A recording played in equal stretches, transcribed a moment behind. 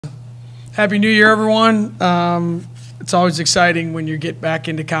Happy New Year, everyone. It's always exciting when you get back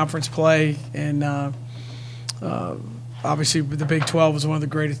into conference play, and obviously the Big 12 is one of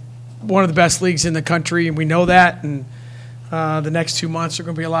the best leagues in the country, and we know that. And the next 2 months are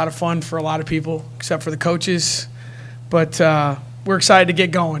going to be a lot of fun for a lot of people, except for the coaches. But we're excited to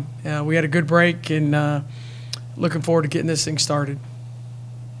get going. We had a good break, and looking forward to getting this thing started.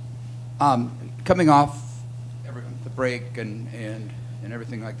 Coming off the break and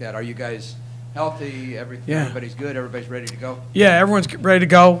everything like that, are you guys healthy? Everybody's good? Everybody's ready to go? Yeah, everyone's ready to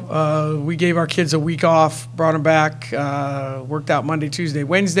go. We gave our kids a week off, brought them back, worked out Monday, Tuesday,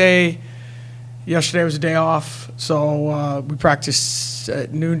 Wednesday. Yesterday was a day off, so we practiced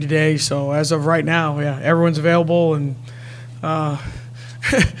at noon today. So as of right now, yeah, everyone's available, and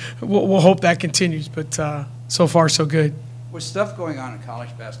we'll hope that continues. But so far, so good. With stuff going on in college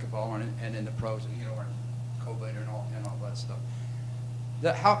basketball and in the pros, and COVID and all that stuff,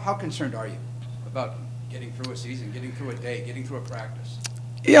 how concerned are you about getting through a season, getting through a day, getting through a practice?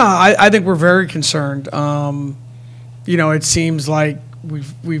 Yeah, I think we're very concerned. It seems like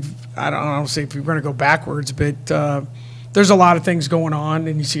I don't say if we're going to go backwards, but there's a lot of things going on,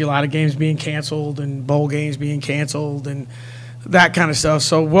 and you see a lot of games being canceled and bowl games being canceled and that kind of stuff.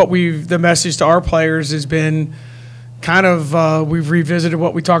 So the message to our players has been kind of we've revisited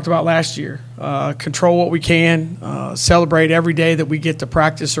what we talked about last year. Control what we can, celebrate every day that we get to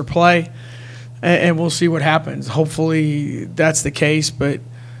practice or play, and we'll see what happens. Hopefully that's the case, but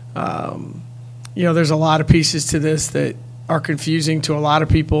there's a lot of pieces to this that are confusing to a lot of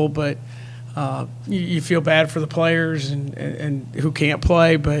people, but you feel bad for the players and who can't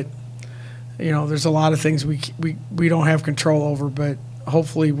play, but there's a lot of things we don't have control over, but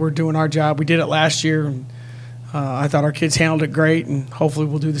hopefully we're doing our job. We did it last year, and I thought our kids handled it great, and hopefully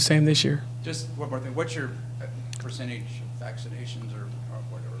we'll do the same this year. Just one more thing. What's your percentage of vaccinations or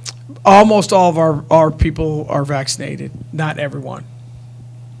whatever? Almost all of our people are vaccinated, not everyone.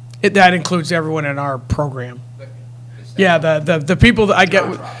 That includes everyone in our program. Yeah, the people that I get,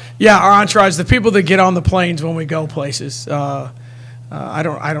 our entourage, the people that get on the planes when we go places. I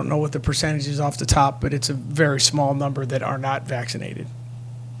don't know what the percentage is off the top, but it's a very small number that are not vaccinated.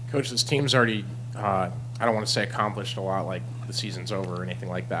 Coach, this team's already, I don't want to say accomplished a lot, like the season's over or anything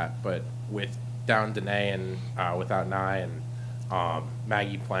like that, but with down Danae and without Nye and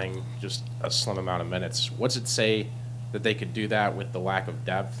Maggie playing just a slim amount of minutes, what's it say that they could do that with the lack of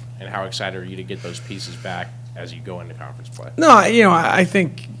depth, and how excited are you to get those pieces back as you go into conference play? No, I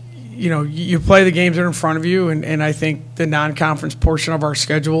think, you play the games that are in front of you, and I think the non-conference portion of our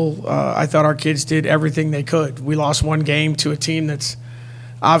schedule, I thought our kids did everything they could. We lost one game to a team that's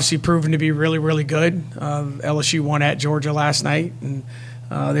obviously proven to be really, really good. LSU won at Georgia last night, and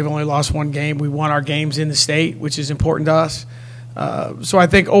they've only lost one game. We won our games in the state, which is important to us. So I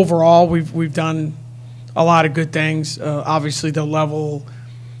think overall we've done a lot of good things. Obviously the level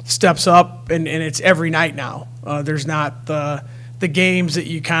steps up, and it's every night now. There's not the games that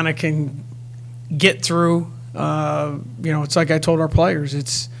you kind of can get through. It's like I told our players.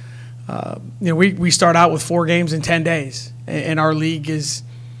 It's we start out with 4 games in 10 days, and our league is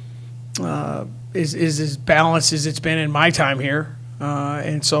as balanced as it's been in my time here.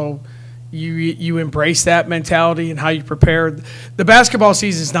 And so you embrace that mentality and how you prepare. The basketball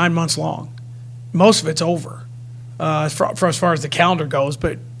season is 9 months long. Most of it's over for as far as the calendar goes,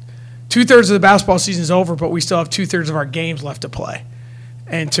 but 2/3 of the basketball season is over, but we still have 2/3 of our games left to play.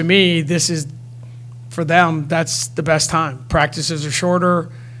 And to me, this is, for them, that's the best time. Practices are shorter.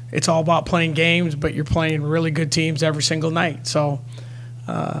 It's all about playing games, but you're playing really good teams every single night. So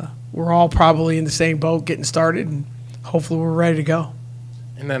we're all probably in the same boat getting started, and hopefully we're ready to go.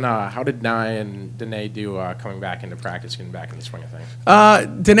 And then how did Nye and Danae do coming back into practice, getting back in the swing of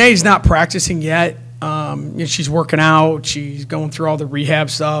things? Danae's not practicing yet. She's working out. She's going through all the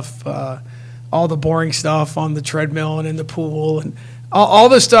rehab stuff, all the boring stuff on the treadmill and in the pool, and all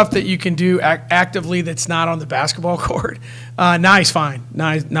the stuff that you can do actively that's not on the basketball court. Nye's fine.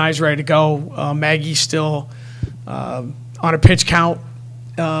 Nye's ready to go. Maggie's still on a pitch count,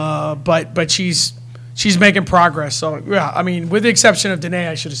 but she's making progress. So, yeah, I mean, with the exception of Danae,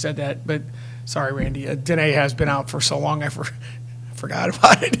 I should have said that, but sorry, Randy. Danae has been out for so long I forgot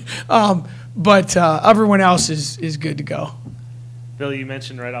about it. But everyone else is good to go. Bill, you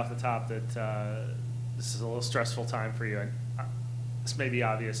mentioned right off the top that this is a little stressful time for you. This may be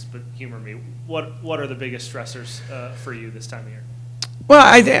obvious, but humor me. What are the biggest stressors for you this time of year? Well,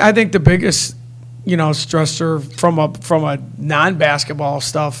 I think the biggest stressor from a non-basketball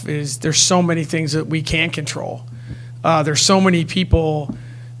stuff is there's so many things that we can't control. There's so many people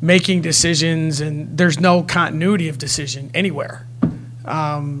making decisions, and there's no continuity of decision anywhere.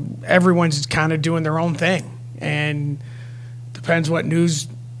 everyone's kind of doing their own thing, and depends what news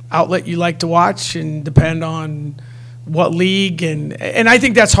outlet you like to watch, and depend on what league, and I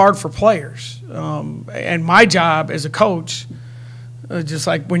think that's hard for players. And my job as a coach, just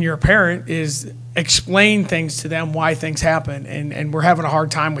like when you're a parent, is explain things to them, why things happen, and we're having a hard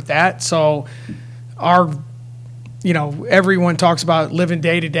time with that. So everyone talks about living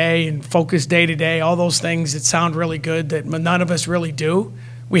day to day and focus day to day, all those things that sound really good that none of us really do.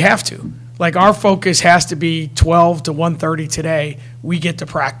 We have to. Like, our focus has to be 12 to 1:30 today. We get to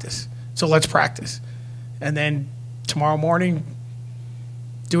practice. So let's practice. And then tomorrow morning,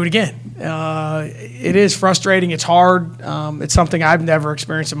 do it again. It is frustrating. It's hard. It's something I've never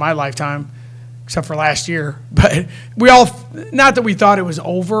experienced in my lifetime, except for last year. But not that we thought it was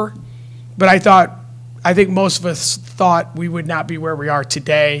over, but I think most of us thought we would not be where we are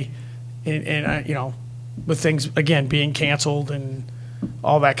today, and with things, again, being canceled and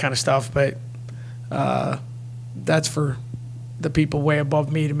all that kind of stuff. But that's for the people way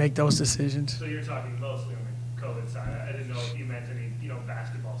above me to make those decisions. So you're talking mostly on the COVID side. I didn't know if you meant any,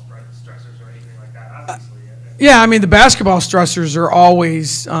 basketball stressors or anything like that, obviously. Yeah, I mean, the basketball stressors are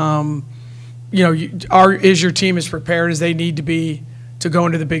always, is your team as prepared as they need to be to go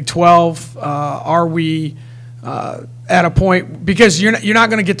into the Big 12? Are we at a point, because you're not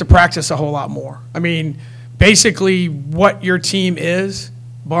going to get to practice a whole lot more. I mean, basically what your team is,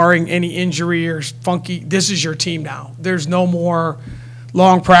 barring any injury or funky, this is your team now. There's no more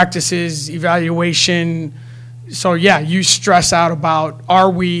long practices, evaluation. So yeah, you stress out about,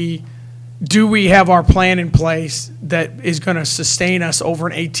 do we have our plan in place that is going to sustain us over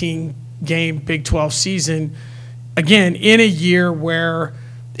an 18-game Big 12 season? Again, in a year where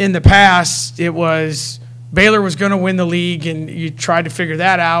in the past it was Baylor was going to win the league, and you tried to figure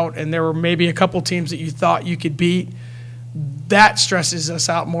that out, and there were maybe a couple teams that you thought you could beat. That stresses us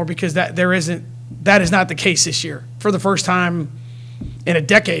out more, because that is not the case this year for the first time in a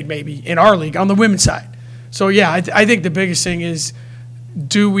decade, maybe, in our league on the women's side. So yeah, I think the biggest thing is,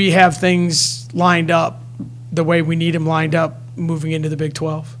 do we have things lined up the way we need them lined up moving into the Big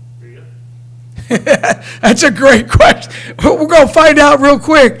 12? That's a great question. We're going to find out real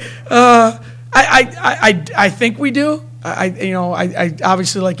quick. I think we do. I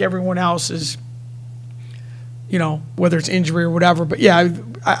obviously, like everyone else, is, whether it's injury or whatever. But yeah,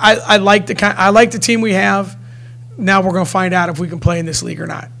 I like the team we have. Now we're going to find out if we can play in this league or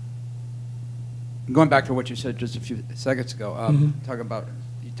not. Going back to what you said just a few seconds ago, you talked about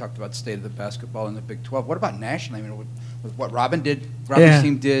the state of the basketball in the Big 12. What about nationally? I mean, with what Robin's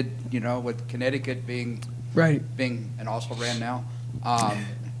team did, with Connecticut being and also ran now.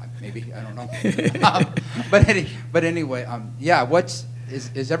 Maybe, I don't know. But anyway,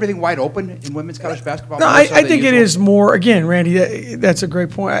 is everything wide open in women's college basketball? No, I think it is more. Again, Randy, that's a great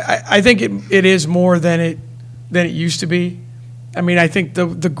point. I think it is more than it used to be. I mean, I think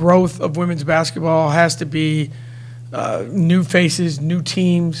the growth of women's basketball has to be new faces, new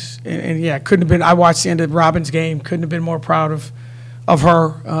teams, and yeah, couldn't have been. I watched the end of Robin's game. Couldn't have been more proud of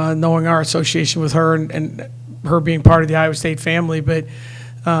her, knowing our association with her and her being part of the Iowa State family. But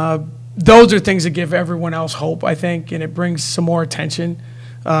those are things that give everyone else hope, I think, and it brings some more attention.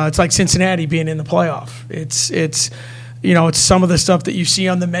 It's like Cincinnati being in the playoff. It's some of the stuff that you see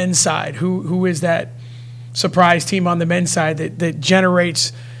on the men's side. Who is that surprise team on the men's side that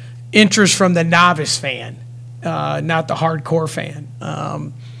generates interest from the novice fan, not the hardcore fan.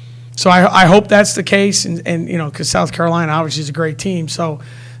 So I hope that's the case, and because South Carolina obviously is a great team. So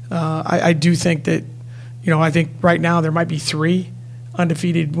I do think that, I think right now there might be 3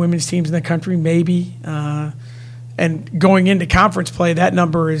 undefeated women's teams in the country, maybe. And going into conference play, that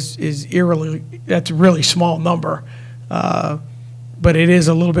number is that's a really small number. But it is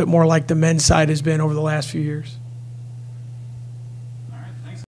a little bit more like the men's side has been over the last few years.